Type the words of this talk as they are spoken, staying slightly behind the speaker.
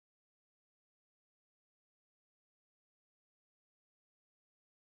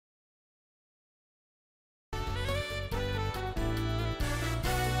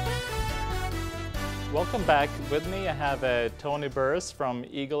Welcome back. With me I have Tony Burris from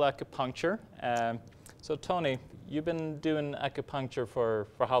Eagle Acupuncture. So Tony, you've been doing acupuncture for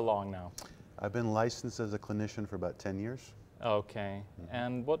how long now? I've been licensed as a clinician for about 10 years. Okay.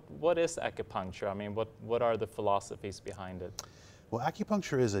 And what is acupuncture? I mean, what are the philosophies behind it? Well,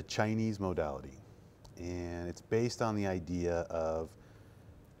 acupuncture is a Chinese modality, and it's based on the idea of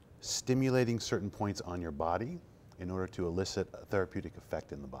stimulating certain points on your body in order to elicit a therapeutic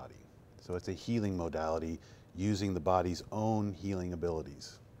effect in the body. So it's a healing modality using the body's own healing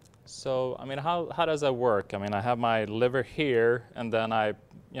abilities. So, I mean, how does that work? I mean, I have my liver here, and then I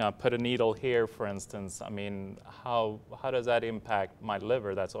put a needle here, for instance. I mean, how does that impact my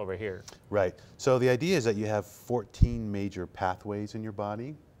liver that's over here? Right. So the idea is that you have 14 major pathways in your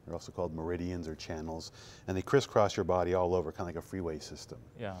body. They're also called meridians or channels, and they crisscross your body all over, kind of like a freeway system.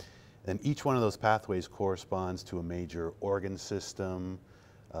 Yeah. And each one of those pathways corresponds to a major organ system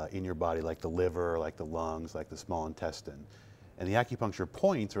in your body, like the liver, like the lungs, like the small intestine. And the acupuncture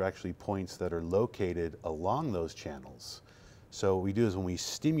points are actually points that are located along those channels. So what we do is when we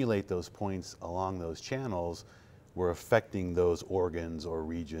stimulate those points along those channels, we're affecting those organs or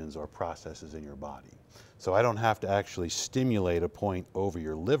regions or processes in your body. So I don't have to actually stimulate a point over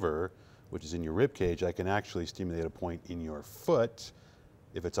your liver, which is in your rib cage. I can actually stimulate a point in your foot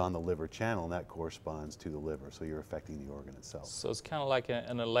if it's on the liver channel, and that corresponds to the liver, so you're affecting the organ itself. So it's kind of like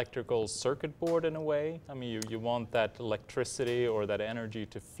an electrical circuit board in a way? I mean, you want that electricity or that energy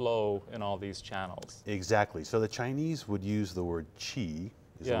to flow in all these channels. Exactly. So the Chinese would use the word qi,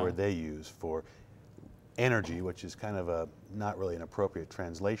 is the word they use for energy, which is kind of a not really an appropriate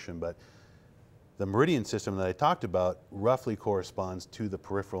translation, but the meridian system that I talked about roughly corresponds to the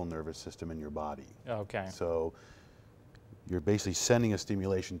peripheral nervous system in your body. Okay. So you're basically sending a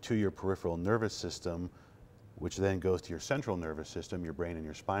stimulation to your peripheral nervous system, which then goes to your central nervous system, your brain and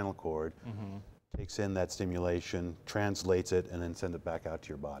your spinal cord, takes in that stimulation, translates it, and then sends it back out to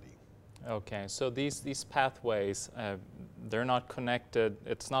your body. Okay, so these pathways, they're not connected.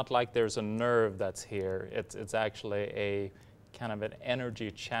 It's not like there's a nerve that's here. It's actually a kind of an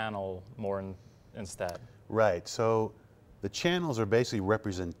energy channel instead. Right, so the channels are basically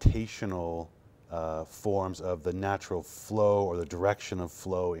representational forms of the natural flow or the direction of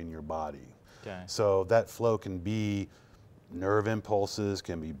flow in your body. Okay. So that flow can be nerve impulses,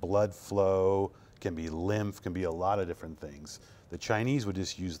 can be blood flow, can be lymph, can be a lot of different things. The Chinese would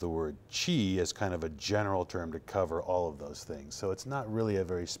just use the word qi as kind of a general term to cover all of those things. So it's not really a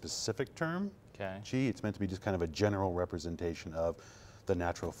very specific term, qi. It's meant to be just kind of a general representation of the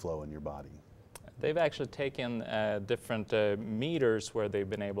natural flow in your body. They've actually taken different meters where they've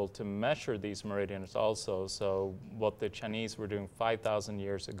been able to measure these meridians also. So what the Chinese were doing 5,000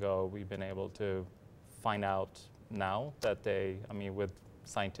 years ago, we've been able to find out now that with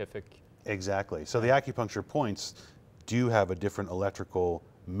scientific. Exactly. So the acupuncture points do have a different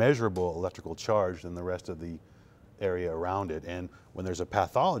measurable electrical charge than the rest of the area around it. And when there's a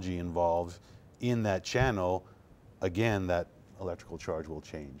pathology involved in that channel, again, that electrical charge will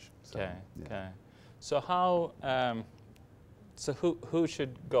change. So, okay, okay. So who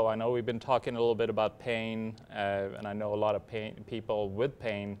should go? I know we've been talking a little bit about pain, and I know a lot of people with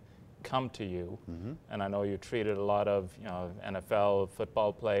pain come to you, and I know you treated a lot of NFL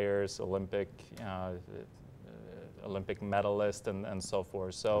football players, Olympic medalists, and so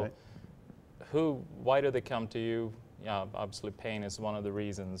forth. So why do they come to you? Yeah, obviously pain is one of the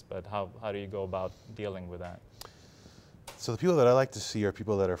reasons, but how do you go about dealing with that? So the people that I like to see are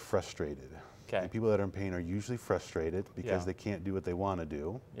people that are frustrated. Okay. And people that are in pain are usually frustrated because they can't do what they want to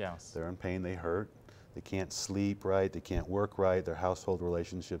do. Yes. They're in pain, they hurt, they can't sleep right, they can't work right, their household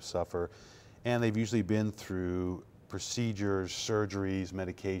relationships suffer, and they've usually been through procedures, surgeries,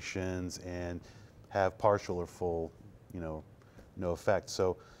 medications, and have partial or full, no effect.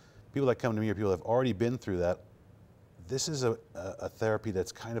 So people that come to me are people that have already been through that. This is a therapy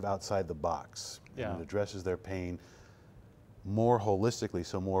that's kind of outside the box. Yeah. And it addresses their pain more holistically,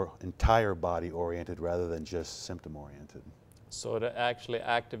 so more entire body oriented rather than just symptom oriented. So it actually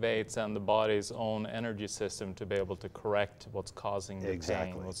activates the body's own energy system to be able to correct what's causing the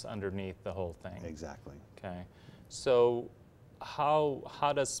pain, what's underneath the whole thing. Exactly. Okay. So how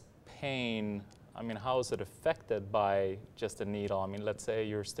does pain, how is it affected by just a needle? I mean, let's say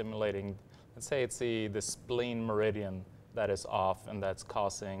you're stimulating, let's say it's the spleen meridian that is off and that's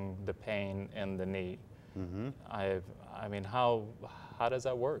causing the pain in the knee. How does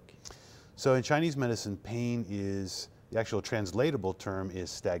that work? So in Chinese medicine, pain is, the actual translatable term is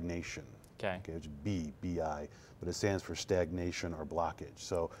stagnation. Okay. It's B-I, but it stands for stagnation or blockage.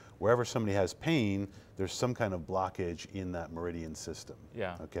 So wherever somebody has pain, there's some kind of blockage in that meridian system.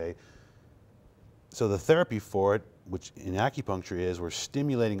 Yeah. Okay. So the therapy for it, which in acupuncture is, we're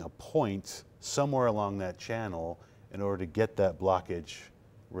stimulating a point somewhere along that channel in order to get that blockage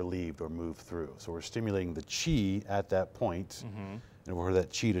relieved or moved through. So we're stimulating the chi at that point in order for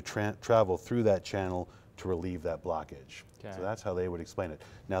that chi to travel through that channel to relieve that blockage. Okay. So that's how they would explain it.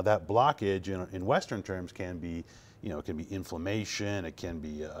 Now that blockage in Western terms can be, it can be inflammation, it can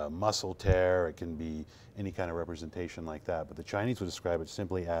be a muscle tear, it can be any kind of representation like that. But the Chinese would describe it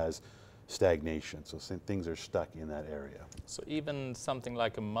simply as stagnation. So things are stuck in that area. So even something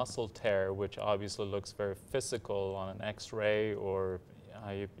like a muscle tear, which obviously looks very physical on an X-ray, or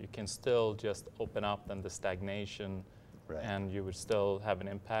you can still just open up then the stagnation, Right. and you would still have an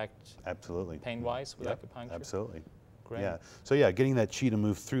impact. Absolutely. Pain-wise with acupuncture. Absolutely. Great. Yeah. So yeah, getting that chi to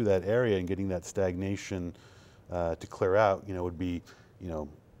move through that area and getting that stagnation to clear out, would be,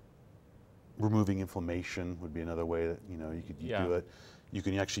 removing inflammation would be another way that you could do it. You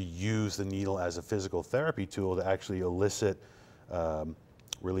can actually use the needle as a physical therapy tool to actually elicit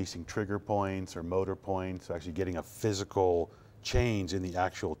releasing trigger points or motor points, actually getting a physical change in the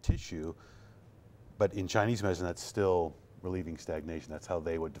actual tissue. But in Chinese medicine, that's still relieving stagnation. That's how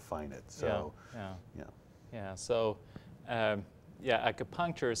they would define it. So, yeah. So,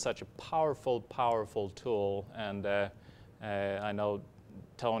 acupuncture is such a powerful tool, and I know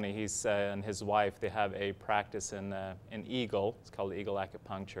Tony, he's and his wife, they have a practice in Eagle. It's called Eagle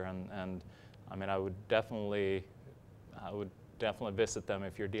Acupuncture, and I mean, I would definitely visit them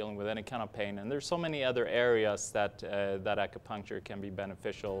if you're dealing with any kind of pain. And there's so many other areas that that acupuncture can be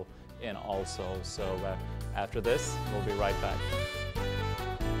beneficial in also. So after this, we'll be right back.